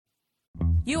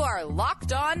You are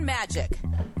Locked On Magic,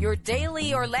 your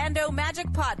daily Orlando Magic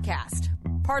podcast,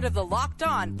 part of the Locked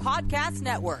On Podcast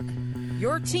Network,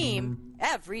 your team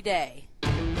every day.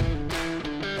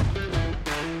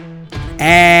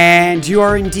 And you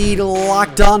are indeed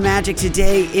Locked On Magic.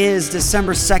 Today is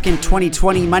December 2nd,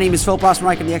 2020. My name is Philip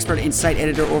Rossman. I'm the expert insight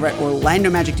editor over at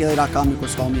OrlandoMagicDaily.com. Of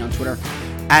course, follow me on Twitter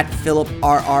at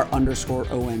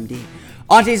PhilipRR_OMD.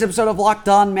 On today's episode of Locked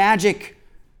On Magic,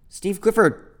 Steve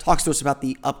Clifford talks to us about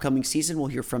the upcoming season. We'll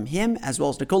hear from him, as well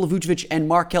as Nikola Vucevic and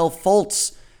Markelle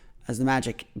Fultz, as the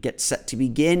Magic get set to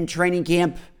begin training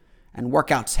camp and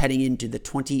workouts heading into the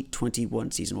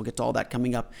 2021 season. We'll get to all that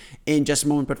coming up in just a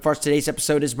moment. But first, today's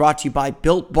episode is brought to you by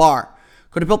Built Bar.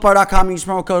 Go to BuiltBar.com and use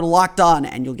promo code LOCKEDON,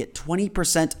 and you'll get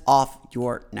 20% off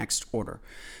your next order.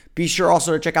 Be sure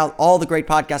also to check out all the great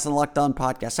podcasts on the Locked On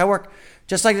Podcast Network.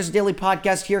 Just like there's a daily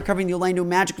podcast here covering the Orlando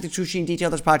Magic with excruciating detail,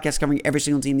 there's podcasts covering every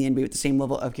single team in the NBA with the same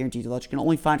level of guaranteed detail that you can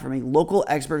only find from a local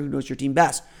expert who knows your team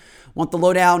best. Want the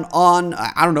lowdown on,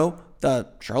 the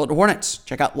Charlotte Hornets?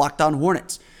 Check out Locked On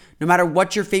Hornets. No matter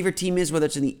what your favorite team is, whether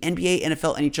it's in the NBA,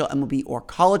 NFL, NHL, MLB, or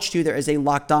college too, there is a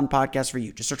Locked On podcast for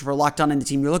you. Just search for Locked On and the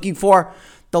team you're looking for.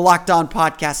 The Locked On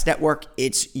Podcast Network.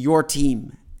 It's your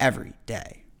team every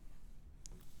day.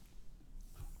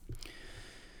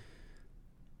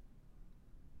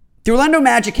 The Orlando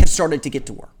Magic have started to get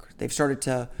to work. They've started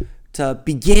to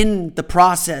begin the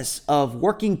process of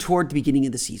working toward the beginning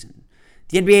of the season.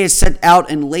 The NBA has set out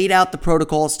and laid out the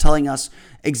protocols telling us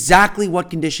exactly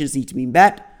what conditions need to be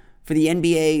met for the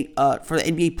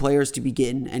NBA players to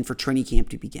begin and for training camp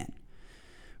to begin.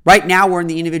 Right now, we're in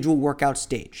the individual workout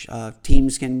stage.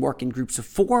 Teams can work in groups of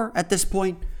 4 at this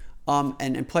point,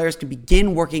 and players can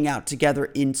begin working out together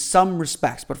in some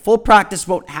respects. But full practice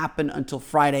won't happen until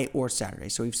Friday or Saturday.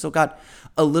 So we've still got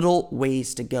a little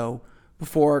ways to go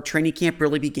before training camp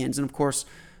really begins. And of course,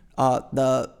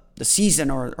 the season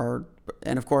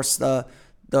and of course the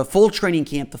full training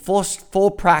camp, the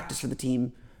full practice for the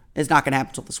team is not going to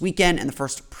happen until this weekend. And the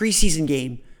first preseason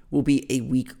game will be a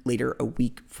week later, a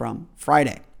week from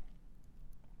Friday.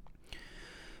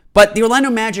 But the Orlando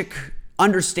Magic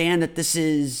understand that this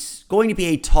is going to be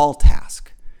a tall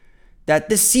task, that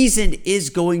this season is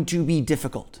going to be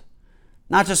difficult,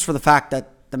 not just for the fact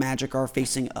that the Magic are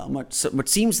facing what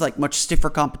seems like much stiffer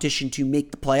competition to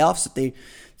make the playoffs, that they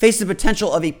face the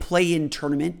potential of a play-in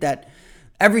tournament, that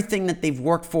everything that they've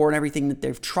worked for and everything that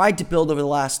they've tried to build over the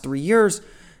last 3 years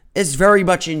is very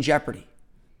much in jeopardy,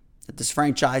 that this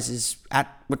franchise is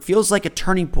at what feels like a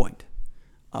turning point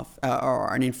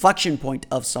or an inflection point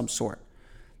of some sort,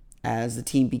 as the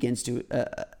team begins to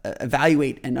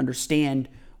evaluate and understand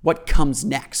what comes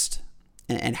next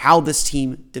and how this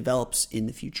team develops in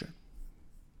the future.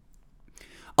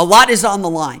 A lot is on the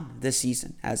line this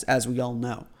season, as we all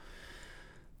know.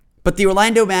 But the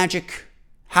Orlando Magic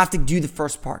have to do the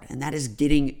first part, and that is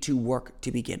getting to work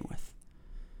to begin with.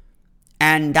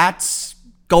 And that's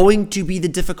going to be the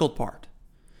difficult part.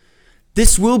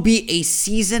 This will be a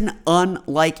season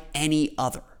unlike any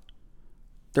other.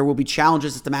 There will be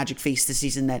challenges that the Magic face this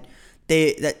season that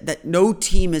no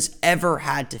team has ever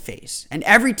had to face. And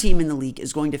every team in the league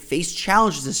is going to face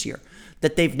challenges this year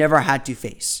that they've never had to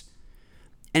face.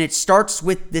 And it starts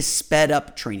with this sped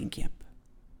up training camp.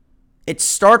 It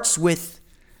starts with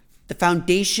the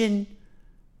foundation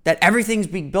that everything's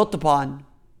being built upon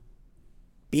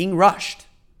being rushed,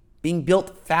 being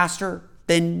built faster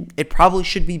than it probably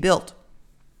should be built.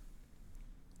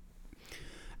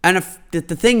 And if the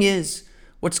thing is,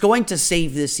 what's going to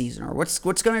save this season, or what's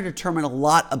going to determine a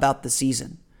lot about the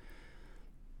season,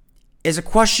 is a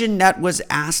question that was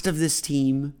asked of this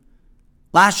team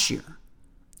last year.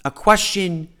 A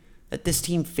question that this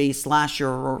team faced last year,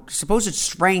 or supposed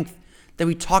strength that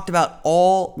we talked about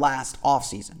all last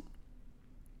offseason.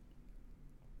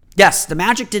 Yes, the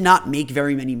Magic did not make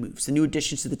very many moves. The new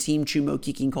additions to the team, Chuma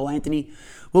Okeke and Cole Anthony,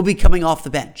 will be coming off the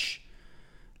bench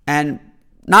and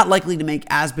not likely to make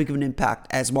as big of an impact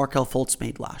as Markelle Fultz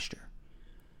made last year.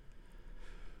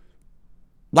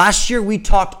 Last year, we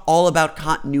talked all about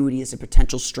continuity as a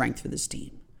potential strength for this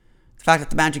team. The fact that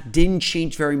the Magic didn't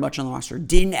change very much on the roster,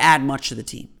 didn't add much to the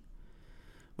team,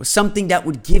 was something that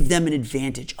would give them an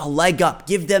advantage, a leg up,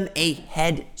 give them a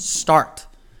head start.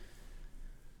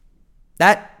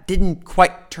 That didn't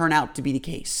quite turn out to be the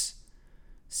case.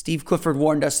 Steve Clifford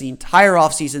warned us the entire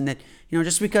offseason that,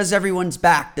 just because everyone's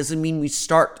back doesn't mean we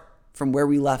start from where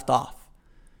we left off.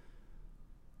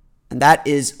 And that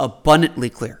is abundantly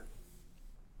clear.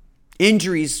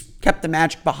 Injuries kept the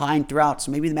Magic behind throughout,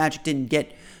 so maybe the Magic didn't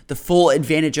get the full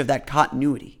advantage of that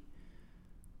continuity.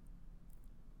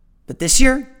 But this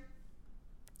year,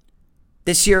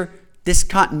 this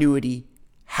continuity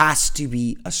has to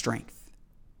be a strength.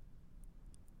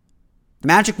 The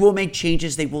Magic will make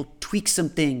changes. They will tweak some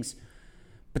things.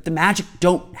 But the Magic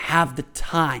don't have the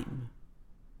time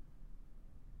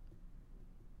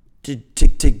to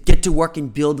get to work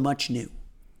and build much new.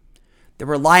 They're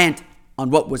reliant on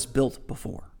what was built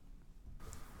before.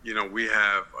 We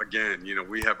have, again,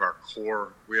 we have our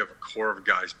core. We have a core of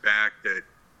guys back that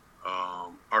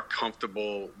are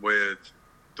comfortable with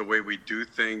the way we do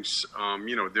things.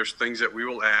 There's things that we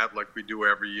will add like we do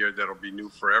every year that'll be new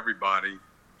for everybody.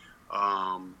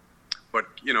 But,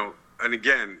 and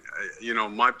again,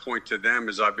 my point to them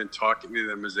is I've been talking to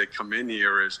them as they come in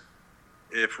here is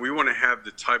if we want to have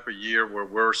the type of year where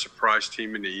we're a surprise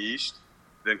team in the East,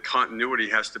 then continuity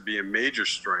has to be a major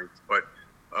strength. But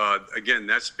again,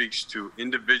 that speaks to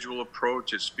individual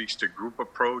approach. It speaks to group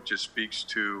approach. It speaks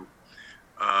to,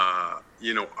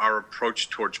 our approach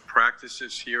towards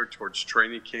practices here, towards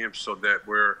training camps, so that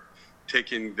we're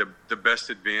taking the best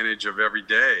advantage of every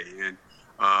day. And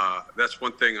that's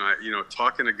one thing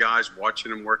talking to guys,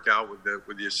 watching them work out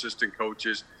with the assistant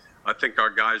coaches. I think our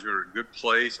guys are in a good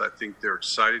place. I think they're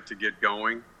excited to get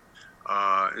going.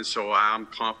 And so I'm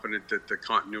confident that the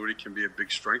continuity can be a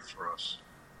big strength for us.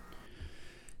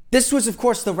 This was, of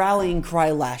course, the rallying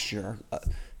cry last year,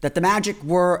 that the Magic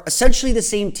were essentially the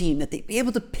same team, that they'd be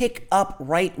able to pick up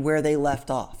right where they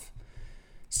left off.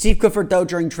 Steve Clifford, though,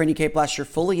 during training camp last year,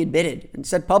 fully admitted and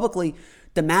said publicly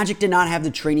the Magic did not have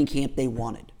the training camp they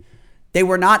wanted. They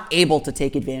were not able to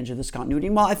take advantage of this continuity.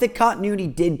 And while I think continuity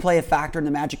did play a factor in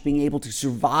the Magic being able to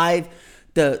survive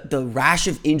the rash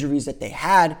of injuries that they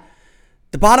had,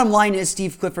 the bottom line is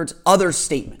Steve Clifford's other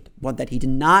statement, one that he did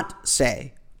not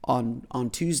say on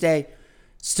Tuesday,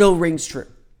 still rings true.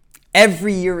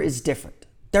 Every year is different.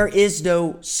 There is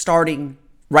no starting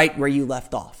right where you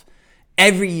left off.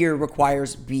 Every year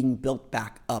requires being built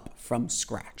back up from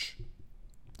scratch.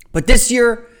 But this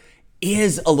year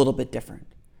is a little bit different.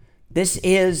 This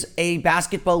is a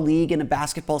basketball league and a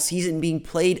basketball season being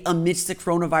played amidst the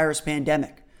coronavirus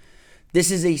pandemic. This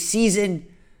is a season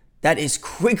that is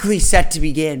quickly set to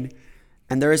begin,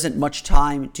 and there isn't much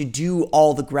time to do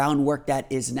all the groundwork that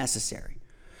is necessary.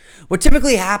 What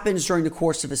typically happens during the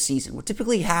course of a season, what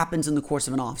typically happens in the course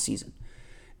of an off season,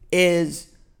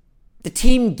 is the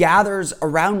team gathers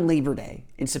around Labor Day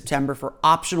in September for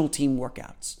optional team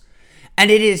workouts.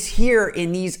 And it is here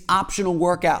in these optional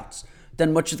workouts that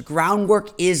much of the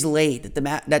groundwork is laid,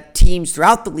 that teams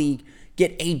throughout the league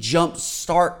get a jump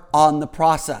start on the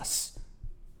process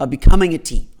of becoming a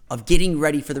team, of getting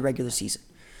ready for the regular season.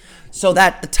 So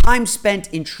that the time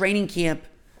spent in training camp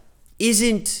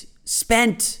isn't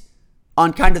spent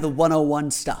on kind of the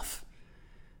 101 stuff.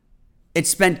 It's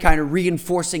spent kind of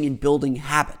reinforcing and building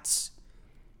habits.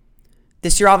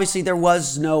 This year, obviously, there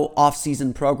was no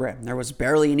off-season program. There was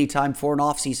barely any time for an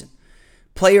off-season.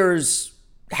 Players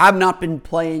have not been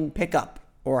playing pickup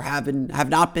or have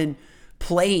not been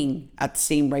playing at the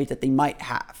same rate that they might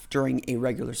have during a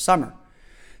regular summer.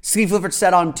 Steve Clifford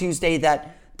said on Tuesday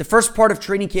that the first part of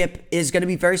training camp is going to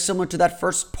be very similar to that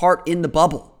first part in the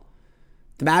bubble.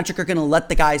 The Magic are going to let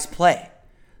the guys play.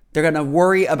 They're going to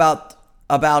worry about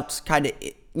kind of,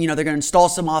 they're going to install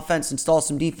some offense, install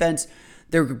some defense.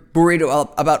 They're worried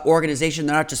about organization.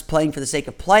 They're not just playing for the sake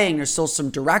of playing. There's still some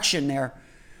direction there.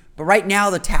 But right now,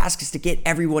 the task is to get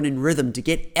everyone in rhythm, to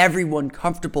get everyone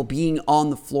comfortable being on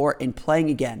the floor and playing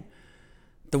again.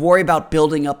 To worry about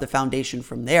building up the foundation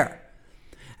from there.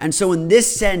 And so in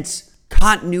this sense,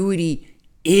 continuity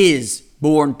is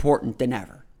more important than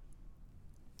ever.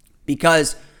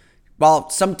 Because while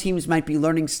some teams might be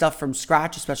learning stuff from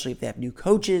scratch, especially if they have new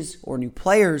coaches or new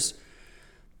players,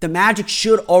 the Magic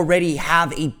should already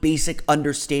have a basic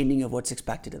understanding of what's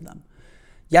expected of them.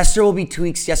 Yes, there will be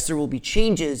tweaks. Yes, there will be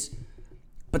changes.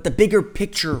 But the bigger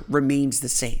picture remains the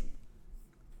same.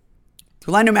 The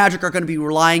Orlando Magic are going to be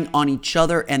relying on each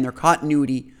other and their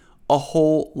continuity a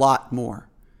whole lot more.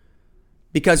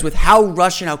 Because with how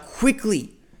rushed and how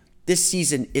quickly this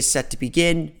season is set to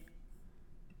begin,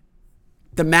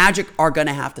 the Magic are going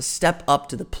to have to step up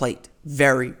to the plate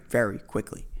very, very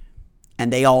quickly.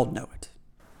 And they all know it.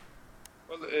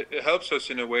 Well, it helps us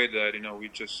in a way that, we're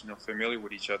just, familiar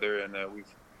with each other. And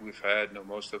we've had,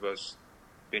 most of us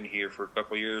been here for a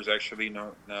couple of years, actually.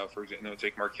 Now, for example,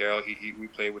 take Markelle. We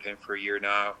played with him for a year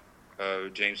now.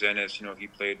 James Ennis, he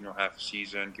played, half a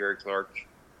season. Gary Clark,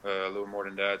 a little more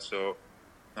than that. So,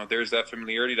 there's that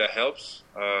familiarity that helps.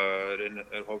 And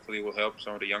hopefully will help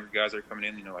some of the younger guys that are coming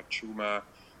in, like Chuma,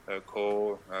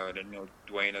 Cole, then,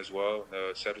 Dwayne as well,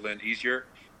 settle in easier.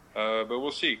 But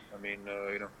we'll see. I mean,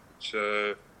 it's,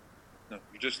 you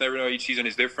just never know. Each season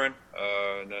is different.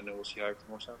 And then we'll see how it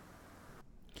works out.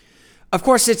 Of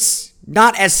course, it's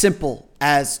not as simple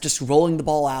as just rolling the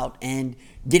ball out and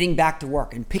getting back to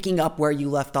work and picking up where you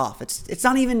left off. It's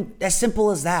not even as simple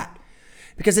as that,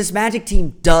 because this Magic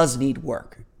team does need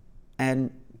work,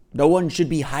 and no one should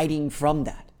be hiding from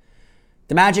that.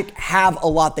 The Magic have a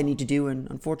lot they need to do, and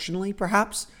unfortunately,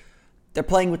 perhaps, they're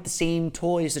playing with the same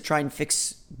toys to try and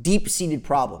fix deep-seated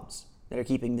problems that are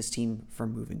keeping this team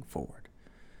from moving forward.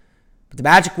 But the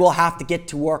Magic will have to get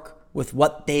to work with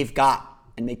what they've got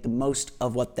and make the most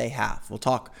of what they have. We'll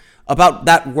talk about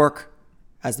that work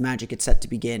as the Magic gets set to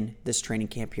begin this training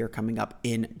camp here coming up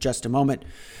in just a moment.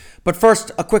 But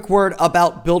first, a quick word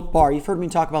about Built Bar. You've heard me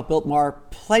talk about Built Bar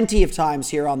plenty of times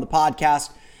here on the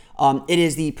podcast. It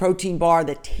is the protein bar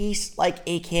that tastes like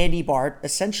a candy bar. It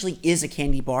essentially is a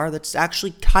candy bar that's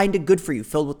actually kind of good for you,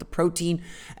 filled with the protein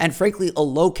and, frankly, a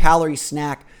low-calorie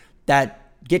snack that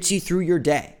gets you through your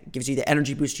day. It gives you the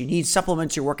energy boost you need,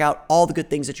 supplements your workout, all the good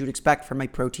things that you would expect from a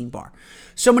protein bar.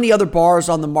 So many other bars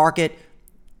on the market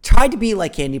try to be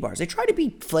like candy bars. They try to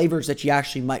be flavors that you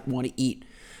actually might want to eat,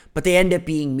 but they end up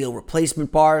being meal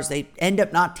replacement bars. They end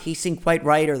up not tasting quite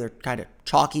right, or they're kind of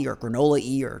chalky or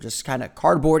granola-y or just kind of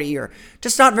cardboard-y or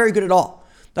just not very good at all.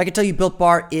 I can tell you Built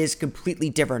Bar is completely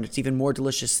different. It's even more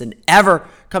delicious than ever,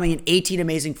 coming in 18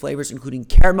 amazing flavors, including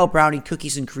caramel brownie,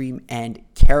 cookies and cream, and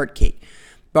carrot cake.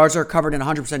 Bars are covered in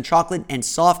 100% chocolate and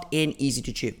soft and easy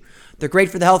to chew. They're great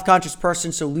for the health-conscious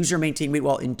person, so lose or maintain weight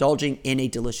while indulging in a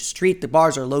delicious treat. The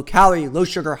bars are low-calorie,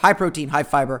 low-sugar, high-protein,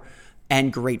 high-fiber,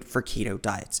 and great for keto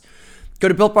diets. Go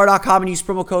to BuiltBar.com and use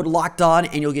promo code LOCKEDON,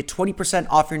 and you'll get 20%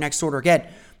 off your next order. Again,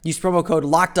 use promo code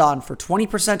LOCKEDON for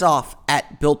 20% off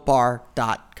at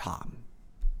BuiltBar.com.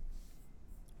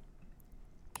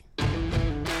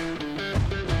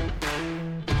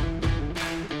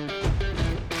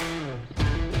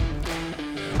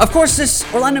 Of course, this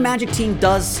Orlando Magic team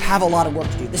does have a lot of work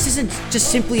to do. This isn't just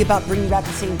simply about bringing back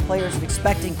the same players and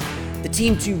expecting the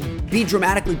team to be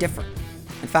dramatically different.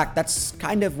 In fact, that's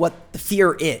kind of what the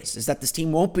fear is that this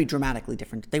team won't be dramatically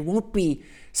different. They won't be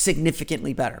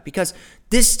significantly better, because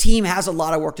this team has a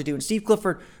lot of work to do. And Steve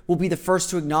Clifford will be the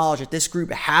first to acknowledge that this group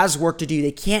has work to do.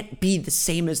 They can't be the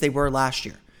same as they were last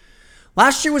year.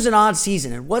 Last year was an odd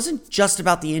season. It wasn't just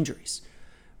about the injuries.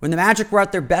 When the Magic were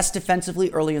at their best defensively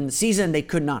early in the season, they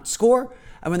could not score.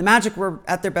 And when the Magic were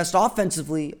at their best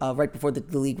offensively right before the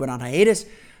league went on hiatus,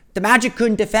 the Magic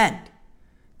couldn't defend.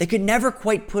 They could never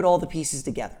quite put all the pieces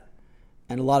together.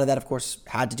 And a lot of that, of course,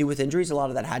 had to do with injuries. A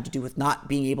lot of that had to do with not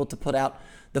being able to put out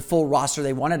the full roster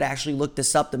they wanted. I actually looked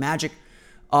this up. The Magic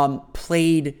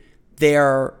played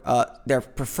their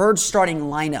preferred starting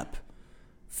lineup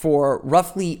for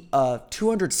roughly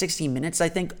 260 minutes, I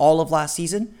think, all of last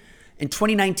season. In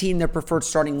 2019, their preferred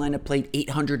starting lineup played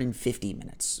 850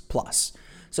 minutes plus.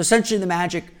 So essentially, the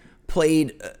Magic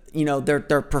played,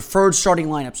 their preferred starting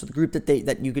lineup. So the group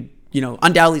that you could,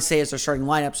 undoubtedly say is their starting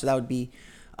lineup. So that would be,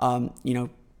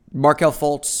 Markelle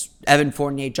Fultz, Evan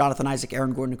Fournier, Jonathan Isaac,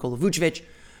 Aaron Gordon, Nikola Vucevic,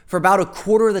 for about a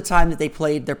quarter of the time that they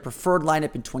played their preferred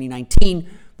lineup in 2019,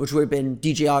 which would have been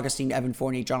DJ Augustine, Evan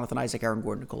Fournier, Jonathan Isaac, Aaron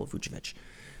Gordon, Nikola Vucevic.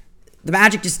 The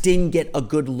Magic just didn't get a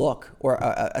good look, or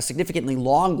a significantly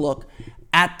long look,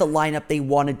 at the lineup they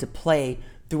wanted to play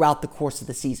throughout the course of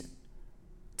the season.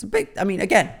 It's a big,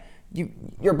 again,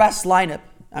 your best lineup,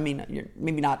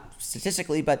 maybe not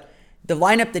statistically, but the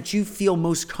lineup that you feel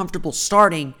most comfortable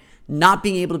starting, not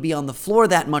being able to be on the floor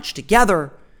that much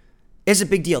together, is a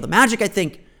big deal. The Magic, I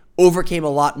think, overcame a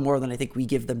lot more than I think we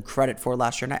give them credit for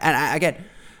last year. And again,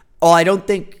 while I don't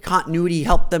think continuity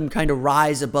helped them kind of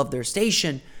rise above their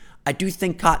station, I do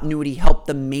think continuity helped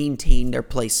them maintain their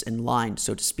place in line,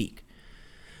 so to speak.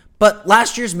 But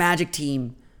last year's Magic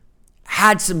team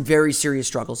had some very serious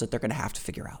struggles that they're going to have to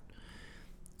figure out.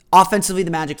 Offensively,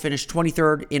 the Magic finished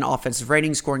 23rd in offensive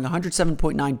rating, scoring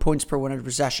 107.9 points per 100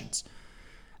 possessions.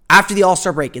 After the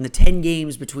All-Star break, in the 10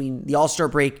 games between the All-Star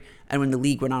break and when the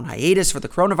league went on hiatus for the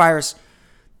coronavirus,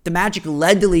 the Magic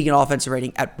led the league in offensive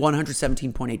rating at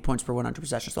 117.8 points per 100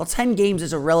 possessions. While 10 games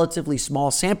is a relatively small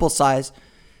sample size,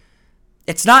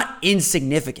 it's not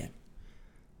insignificant.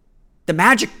 The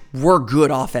Magic were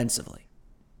good offensively.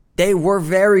 They were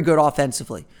very good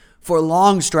offensively for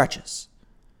long stretches.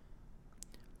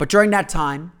 But during that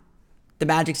time, the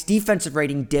Magic's defensive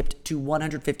rating dipped to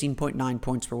 115.9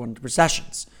 points per 100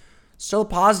 possessions. Still a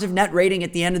positive net rating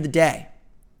at the end of the day.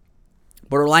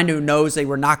 But Orlando knows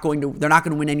they're not going to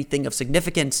win anything of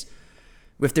significance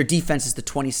if their defense is the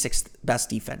 26th best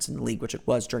defense in the league, which it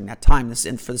was during that time.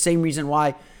 And for the same reason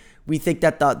why we think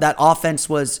that that offense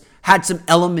had some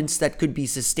elements that could be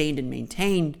sustained and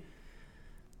maintained.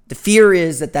 The fear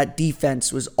is that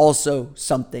defense was also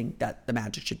something that the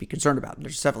Magic should be concerned about. And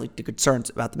there's definitely the concerns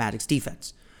about the Magic's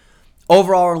defense.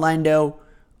 Overall, Orlando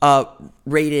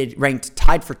ranked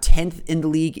tied for 10th in the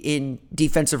league in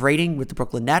defensive rating with the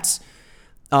Brooklyn Nets,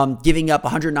 giving up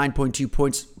 109.2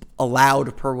 points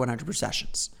allowed per 100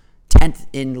 possessions. 10th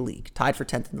in the league, tied for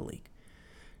 10th in the league.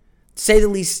 To say the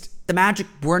least, the Magic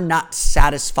were not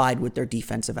satisfied with their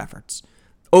defensive efforts.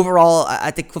 Overall,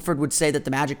 I think Clifford would say that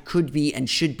the Magic could be and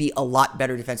should be a lot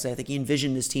better defensively. I think he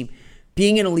envisioned this team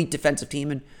being an elite defensive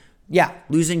team. And yeah,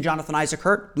 losing Jonathan Isaac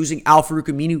hurt. Losing Al-Farouq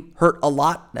Aminu hurt a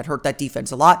lot. That hurt that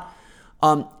defense a lot.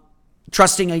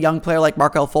 Trusting a young player like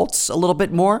Markelle Fultz a little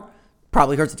bit more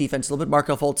probably hurt the defense a little bit.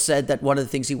 Markelle Fultz said that one of the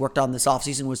things he worked on this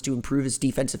offseason was to improve his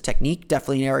defensive technique.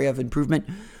 Definitely an area of improvement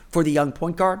for the young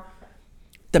point guard.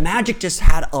 The Magic just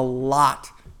had a lot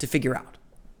to figure out.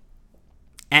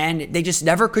 And they just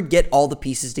never could get all the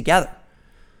pieces together.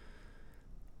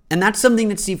 And that's something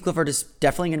that Steve Clifford is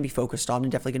definitely going to be focused on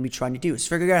and definitely going to be trying to do, is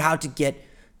figure out how to get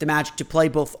the Magic to play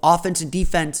both offense and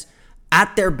defense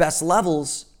at their best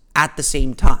levels at the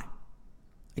same time.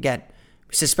 Again,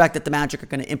 we suspect that the Magic are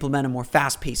going to implement a more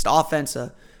fast-paced offense,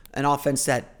 an offense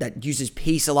that uses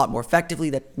pace a lot more effectively,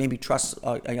 that maybe trusts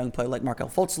a young player like Markelle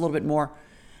Fultz a little bit more.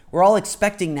 We're all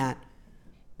expecting that,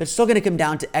 but it's still going to come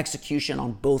down to execution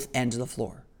on both ends of the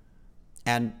floor.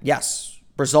 And yes,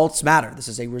 results matter. This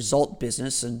is a result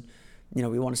business, and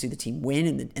we want to see the team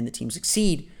win and the team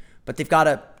succeed, but they've got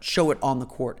to show it on the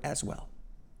court as well.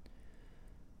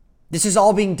 This is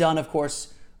all being done, of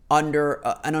course, under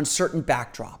an uncertain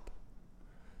backdrop.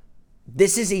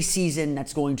 This is a season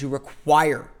that's going to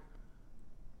require,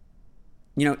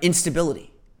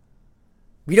 instability.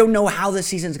 We don't know how this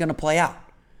season is going to play out.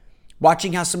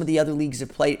 Watching how some of the other leagues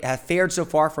have fared so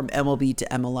far, from MLB to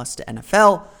MLS to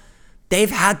NFL, they've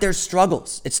had their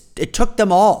struggles. It took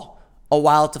them all a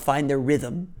while to find their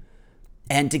rhythm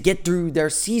and to get through their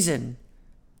season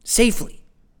safely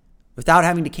without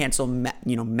having to cancel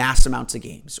mass amounts of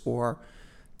games, or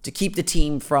to keep the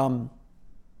team from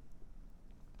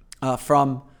to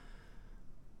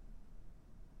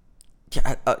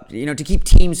keep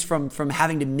teams from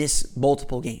having to miss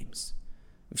multiple games.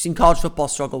 We've seen college football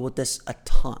struggle with this a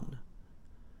ton.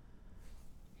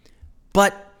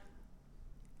 But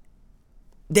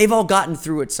they've all gotten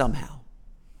through it somehow.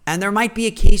 And there might be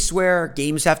a case where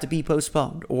games have to be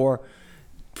postponed, or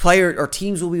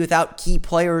teams will be without key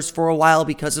players for a while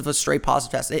because of a stray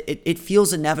positive test. It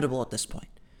feels inevitable at this point.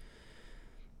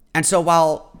 And so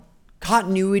while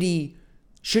continuity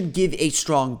should give a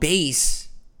strong base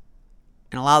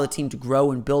and allow the team to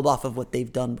grow and build off of what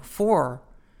they've done before,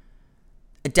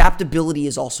 adaptability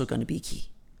is also going to be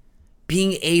key.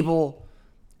 Being able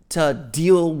to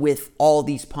deal with all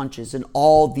these punches and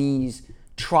all these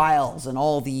trials and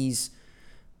all these,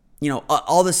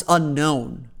 all this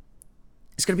unknown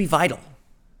is going to be vital.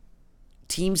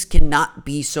 Teams cannot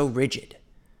be so rigid.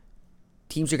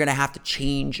 Teams are going to have to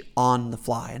change on the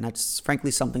fly. And that's frankly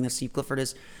something that Steve Clifford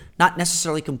is not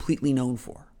necessarily completely known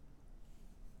for.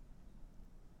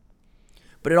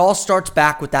 But it all starts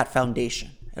back with that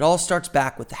foundation. It all starts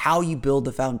back with how you build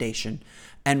the foundation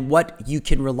and what you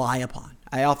can rely upon.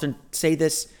 I often say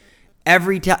this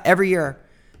every year.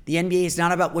 The NBA is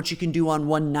not about what you can do on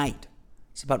one night.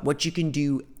 It's about what you can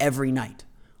do every night.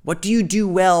 What do you do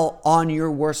well on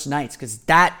your worst nights? Because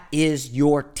that is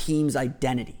your team's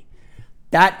identity.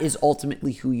 That is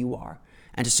ultimately who you are.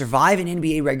 And to survive an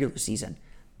NBA regular season,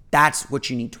 that's what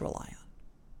you need to rely on.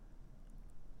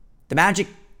 The Magic,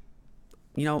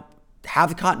 have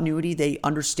the continuity. They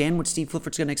understand what Steve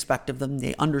Clifford's going to expect of them.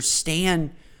 They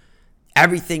understand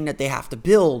everything that they have to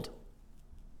build.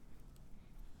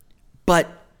 But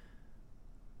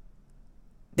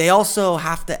they also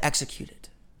have to execute it.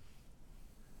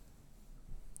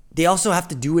 They also have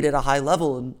to do it at a high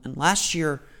level. And last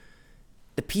year,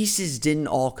 the pieces didn't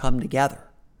all come together.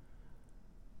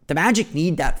 The Magic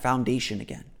need that foundation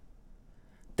again.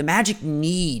 The Magic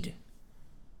need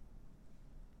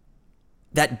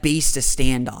that base to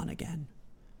stand on again.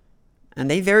 And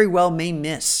they very well may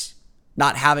miss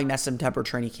not having that September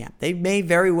training camp. They may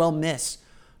very well miss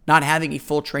not having a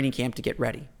full training camp to get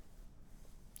ready,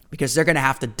 because they're going to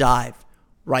have to dive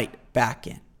right back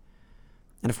in.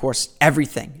 And of course,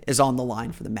 everything is on the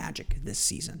line for the Magic this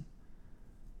season.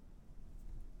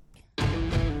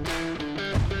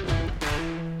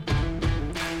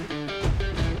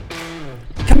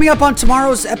 Coming up on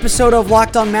tomorrow's episode of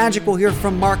Locked On Magic, we'll hear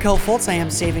from Markelle Fultz. I am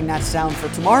saving that sound for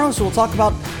tomorrow, so we'll talk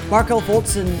about Markelle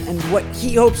Fultz and what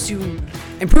he hopes to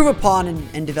improve upon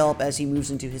and develop as he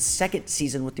moves into his second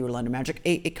season with the Orlando Magic.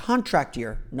 A contract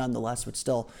year, nonetheless, but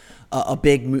still a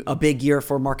big year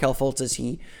for Markelle Fultz as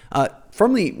he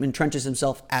firmly entrenches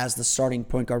himself as the starting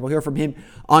point guard. We'll hear from him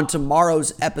on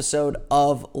tomorrow's episode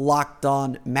of Locked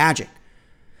On Magic.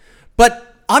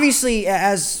 But obviously,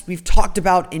 as we've talked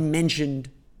about and mentioned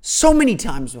so many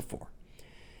times before,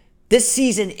 this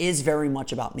season is very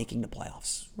much about making the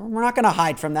playoffs. We're not going to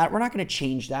hide from that. We're not going to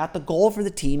change that. The goal for the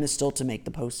team is still to make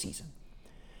the postseason.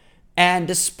 And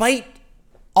despite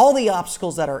all the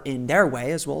obstacles that are in their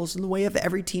way, as well as in the way of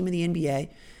every team in the NBA,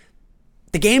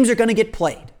 the games are going to get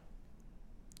played.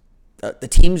 The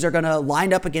teams are going to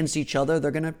line up against each other. They're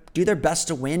going to do their best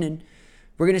to win, and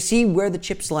we're going to see where the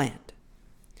chips land.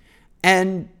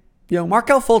 And,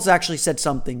 Markelle Fultz actually said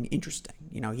something interesting.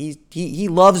 He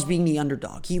loves being the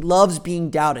underdog. He loves being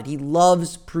doubted. He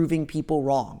loves proving people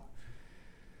wrong.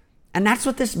 And that's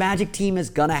what this Magic team is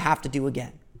going to have to do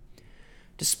again.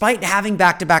 Despite having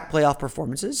back-to-back playoff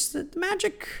performances, the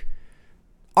Magic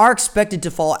are expected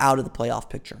to fall out of the playoff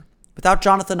picture. Without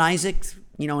Jonathan Isaac,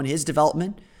 in his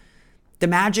development, the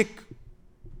Magic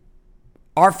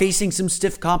are facing some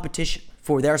stiff competition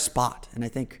for their spot. And I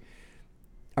think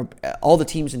all the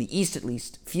teams in the East, at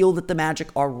least, feel that the Magic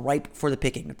are ripe for the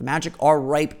picking, that the Magic are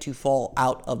ripe to fall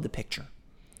out of the picture.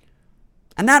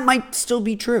 And that might still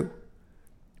be true.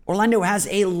 Orlando has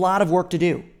a lot of work to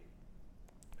do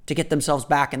to get themselves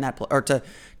back in that, or to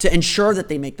ensure that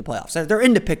they make the playoffs. They're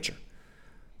in the picture.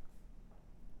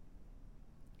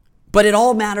 But it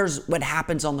all matters what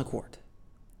happens on the court.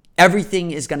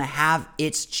 Everything is going to have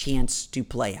its chance to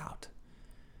play out.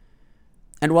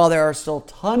 And while there are still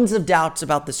tons of doubts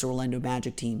about this Orlando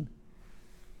Magic team,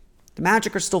 the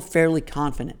Magic are still fairly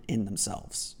confident in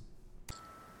themselves.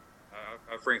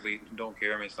 I frankly don't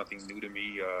care. I mean, it's nothing new to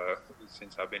me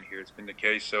since I've been here. It's been the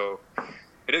case. So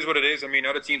it is what it is. I mean,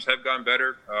 other teams have gotten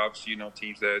better. Obviously,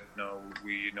 teams that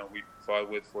we fought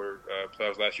with for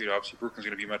playoffs last year. Obviously, Brooklyn's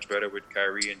going to be much better with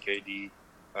Kyrie and KD.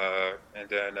 And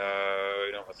then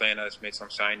Atlanta has made some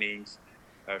signings.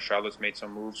 Charlotte's made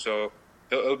some moves. So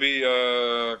it'll be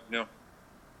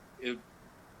it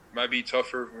might be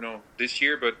tougher this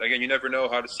year, but again, you never know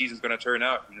how the season's going to turn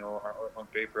out. On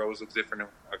paper, it always looks different than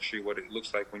actually what it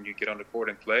looks like when you get on the court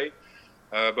and play.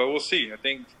 But we'll see. I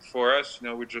think for us,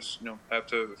 we just have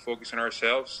to focus on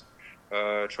ourselves,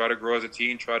 try to grow as a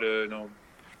team, try to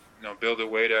build a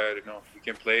way that we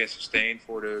can play and sustain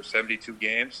for the 72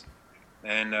 games,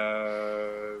 and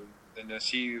then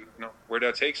see where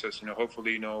that takes us.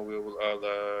 Hopefully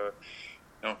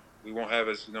we won't have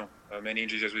as many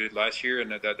injuries as we did last year,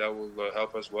 and that will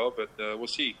help us well. But we'll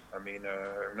see. I mean,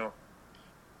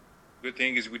 good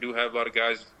thing is we do have a lot of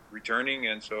guys returning,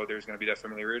 and so there's going to be that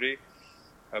familiarity.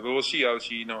 But we'll see.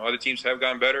 Obviously, other teams have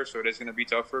gotten better, so it is going to be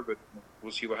tougher. But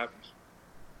we'll see what happens.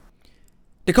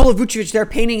 Nikola Vucevic, they're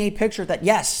painting a picture that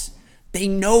yes, they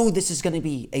know this is going to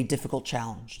be a difficult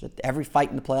challenge. That every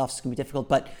fight in the playoffs is going to be difficult,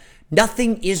 but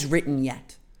nothing is written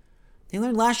yet. They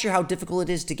learned last year how difficult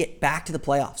it is to get back to the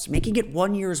playoffs. Making it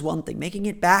 1 year is one thing. Making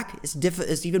it back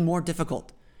is even more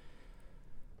difficult.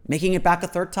 Making it back a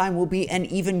third time will be an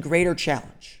even greater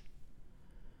challenge.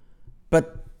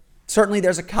 But certainly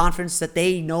there's a confidence that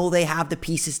they know they have the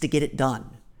pieces to get it done.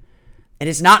 It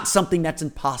is not something that's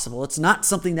impossible. It's not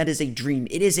something that is a dream.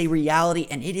 It is a reality,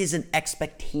 and it is an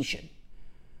expectation.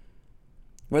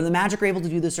 Whether the Magic are able to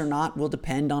do this or not will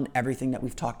depend on everything that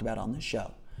we've talked about on this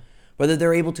show. Whether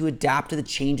they're able to adapt to the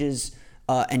changes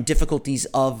and difficulties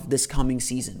of this coming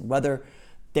season. Whether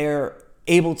they're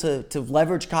able to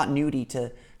leverage continuity,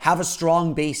 to have a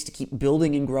strong base to keep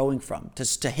building and growing from,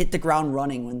 to hit the ground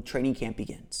running when training camp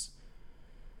begins.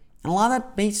 And a lot of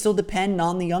that may still depend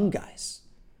on the young guys.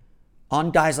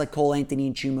 On guys like Cole Anthony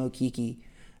and Chuma Okeke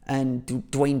and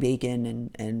Dwayne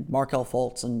Bacon and Markelle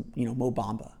Fultz and Mo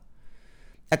Bamba.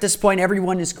 At this point,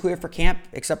 everyone is clear for camp,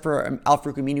 except for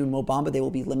Al-Farouq Aminu and Mo Bamba. They will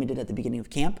be limited at the beginning of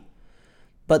camp.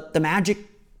 But the Magic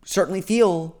certainly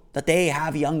feel that they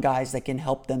have young guys that can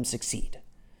help them succeed.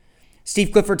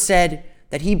 Steve Clifford said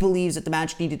that he believes that the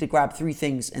Magic needed to grab three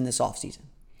things in this offseason.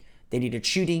 They needed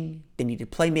shooting, they needed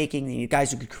playmaking, they needed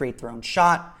guys who could create their own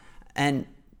shot, and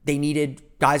they needed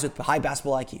guys with high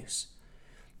basketball IQs.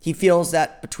 He feels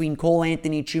that between Cole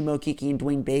Anthony, Chuma Okeke, and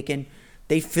Dwayne Bacon,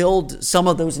 they filled some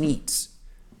of those needs.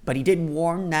 But he did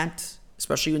warn that,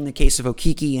 especially in the case of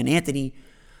Okeke and Anthony,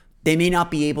 they may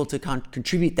not be able to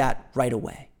contribute that right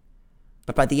away.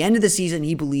 But by the end of the season,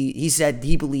 he said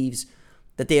he believes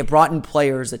that they have brought in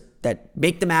players that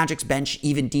make the Magic's bench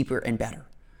even deeper and better.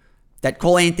 That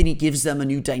Cole Anthony gives them a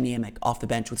new dynamic off the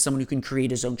bench with someone who can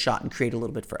create his own shot and create a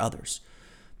little bit for others.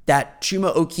 That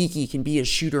Chuma Okeke can be a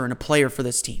shooter and a player for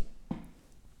this team.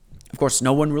 Of course,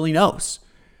 no one really knows.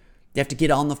 They have to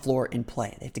get on the floor and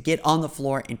play. They have to get on the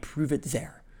floor and prove it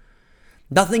there.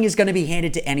 Nothing is going to be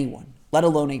handed to anyone, let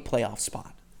alone a playoff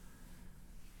spot.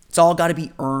 It's all got to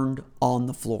be earned on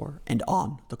the floor and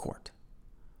on the court.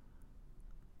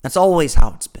 That's always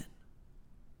how it's been.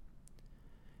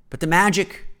 But the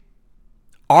Magic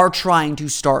are trying to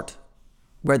start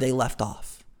where they left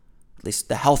off, at least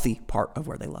the healthy part of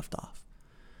where they left off.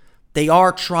 They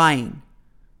are trying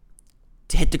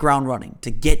to hit the ground running,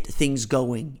 to get things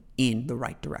going in the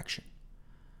right direction.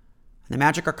 And the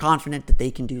Magic are confident that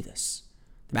they can do this.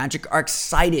 The Magic are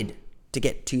excited to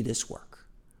get to this work.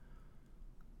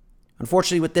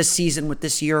 Unfortunately, with this season, with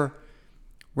this year,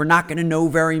 we're not going to know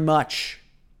very much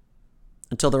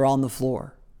until they're on the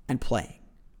floor and playing.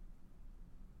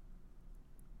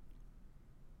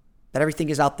 That everything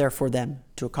is out there for them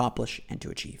to accomplish and to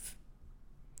achieve.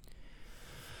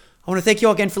 I want to thank you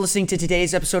all again for listening to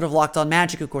today's episode of Locked On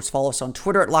Magic. Of course, follow us on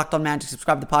Twitter at Locked On Magic.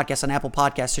 Subscribe to the podcast on Apple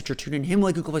Podcasts, Stitcher, TuneIn,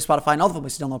 Himalaya, Google Play, Spotify, and all the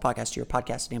places to download podcasts to your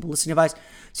podcast-enabled listening device.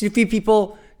 See a few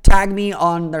people tag me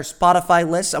on their Spotify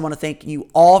list. I want to thank you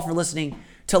all for listening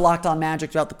to Locked On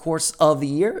Magic throughout the course of the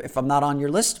year. If I'm not on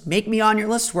your list, make me on your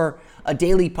list. We're a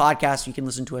daily podcast. You can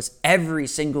listen to us every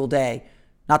single day,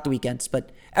 not the weekends,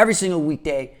 but every single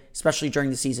weekday, especially during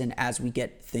the season as we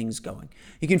get things going.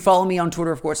 You can follow me on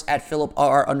Twitter, of course, at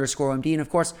PhilipR_MD. And of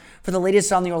course, for the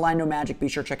latest on the Orlando Magic, be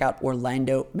sure to check out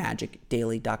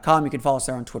OrlandoMagicDaily.com. You can follow us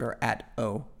there on Twitter at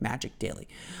OMagicDaily.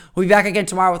 We'll be back again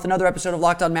tomorrow with another episode of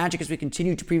Locked On Magic as we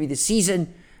continue to preview the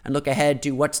season and look ahead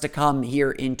to what's to come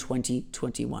here in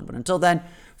 2021. But until then,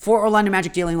 for Orlando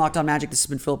Magic Daily and Locked On Magic, this has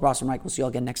been Philip Rossman-Reich. We'll see you all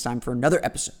again next time for another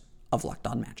episode of Locked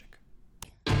On Magic.